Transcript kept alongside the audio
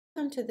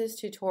Welcome to this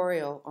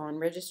tutorial on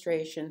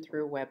registration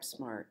through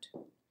WebSMART.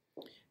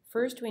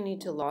 First, we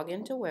need to log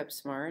into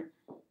WebSMART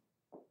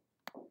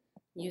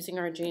using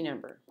our G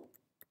number.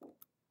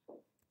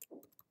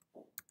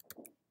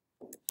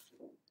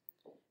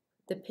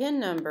 The PIN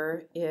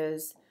number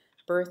is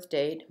birth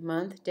date,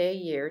 month, day,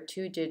 year,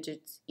 2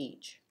 digits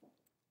each.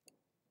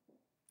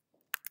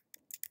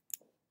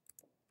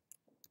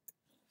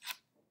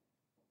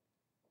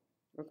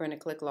 We're going to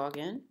click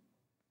Login.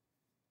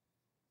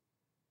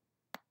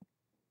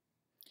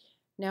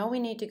 Now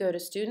we need to go to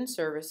Student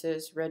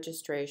Services,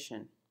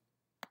 Registration.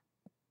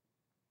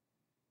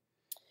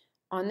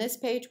 On this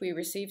page, we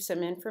receive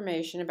some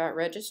information about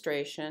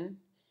registration,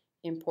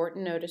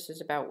 important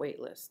notices about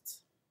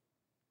waitlists.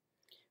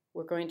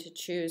 We're going to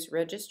choose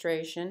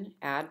Registration,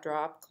 Add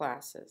Drop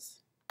Classes.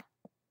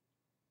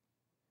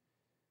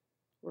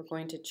 We're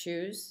going to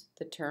choose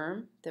the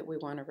term that we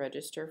want to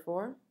register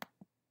for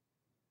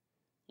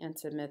and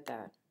submit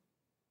that.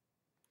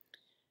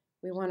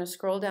 We want to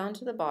scroll down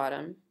to the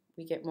bottom.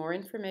 We get more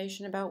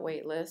information about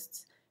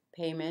waitlists,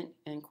 payment,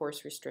 and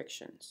course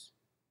restrictions.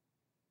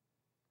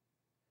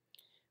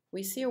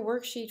 We see a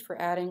worksheet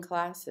for adding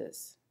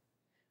classes.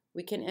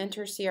 We can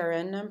enter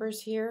CRN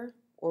numbers here,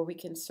 or we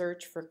can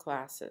search for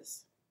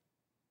classes.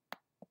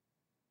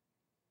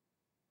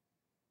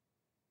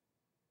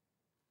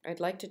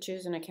 I'd like to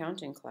choose an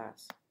accounting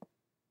class.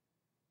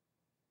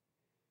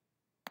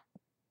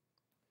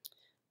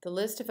 The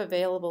list of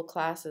available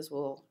classes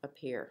will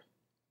appear.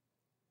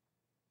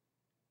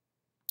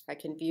 I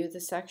can view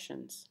the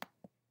sections.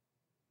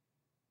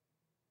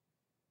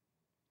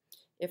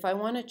 If I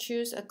want to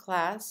choose a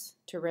class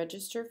to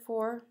register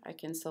for, I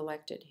can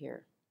select it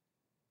here.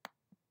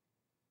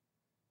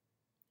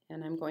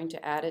 And I'm going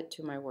to add it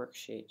to my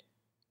worksheet.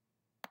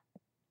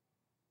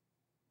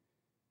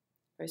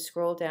 If I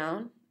scroll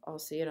down, I'll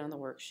see it on the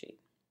worksheet.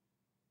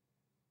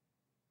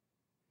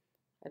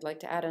 I'd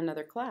like to add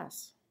another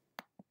class.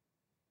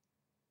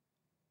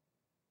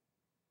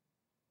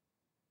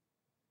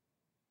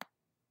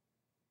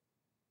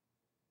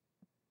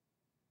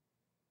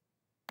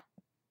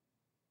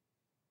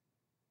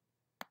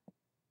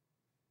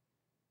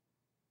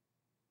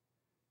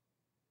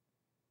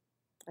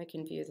 I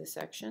can view the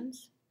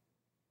sections,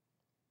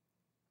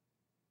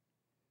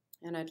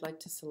 and I'd like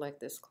to select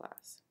this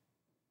class.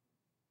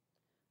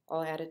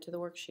 I'll add it to the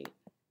worksheet.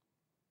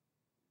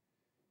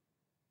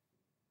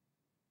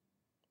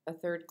 A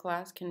third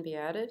class can be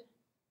added.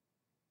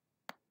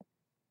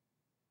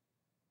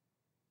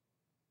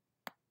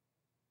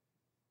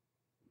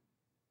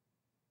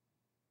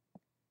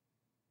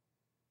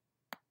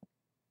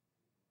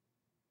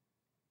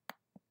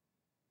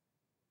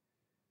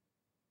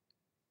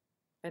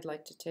 I'd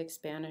like to take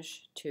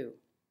Spanish 2.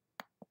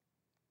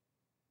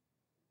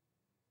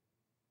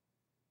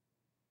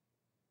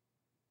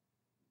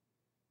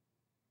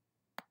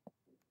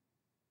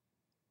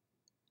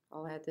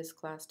 I'll add this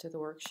class to the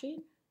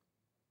worksheet.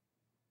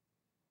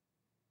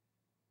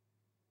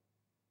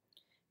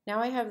 Now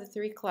I have the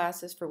 3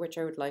 classes for which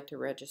I would like to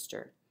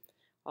register.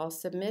 I'll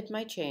submit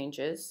my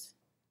changes,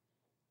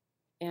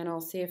 and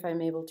I'll see if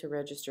I'm able to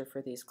register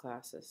for these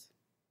classes.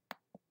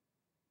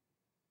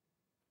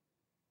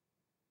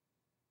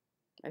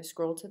 I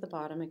scroll to the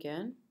bottom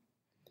again.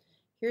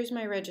 Here's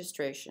my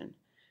registration.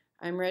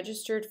 I'm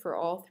registered for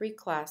all 3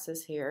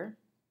 classes here,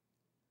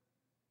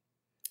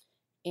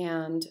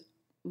 and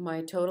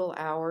my total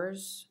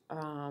hours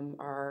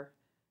are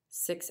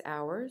 6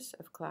 hours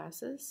of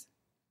classes.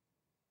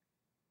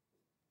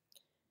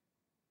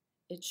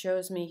 It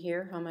shows me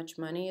here how much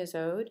money is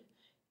owed,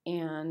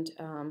 and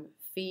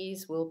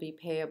fees will be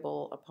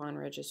payable upon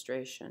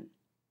registration.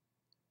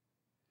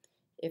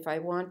 If I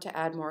want to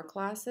add more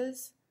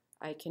classes,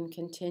 I can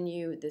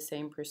continue the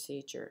same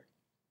procedure.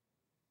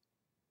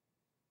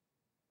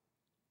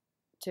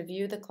 To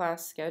view the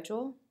class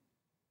schedule,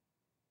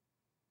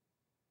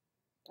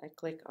 I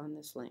click on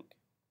this link.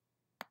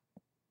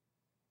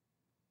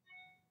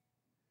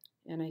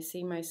 And I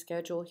see my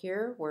schedule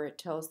here where it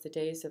tells the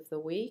days of the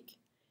week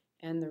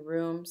and the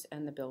rooms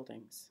and the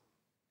buildings.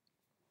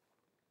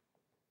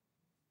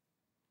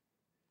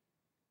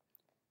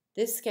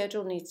 This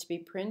schedule needs to be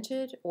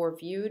printed or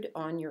viewed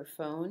on your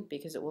phone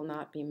because it will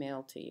not be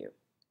mailed to you.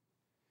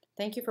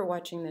 Thank you for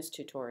watching this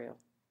tutorial.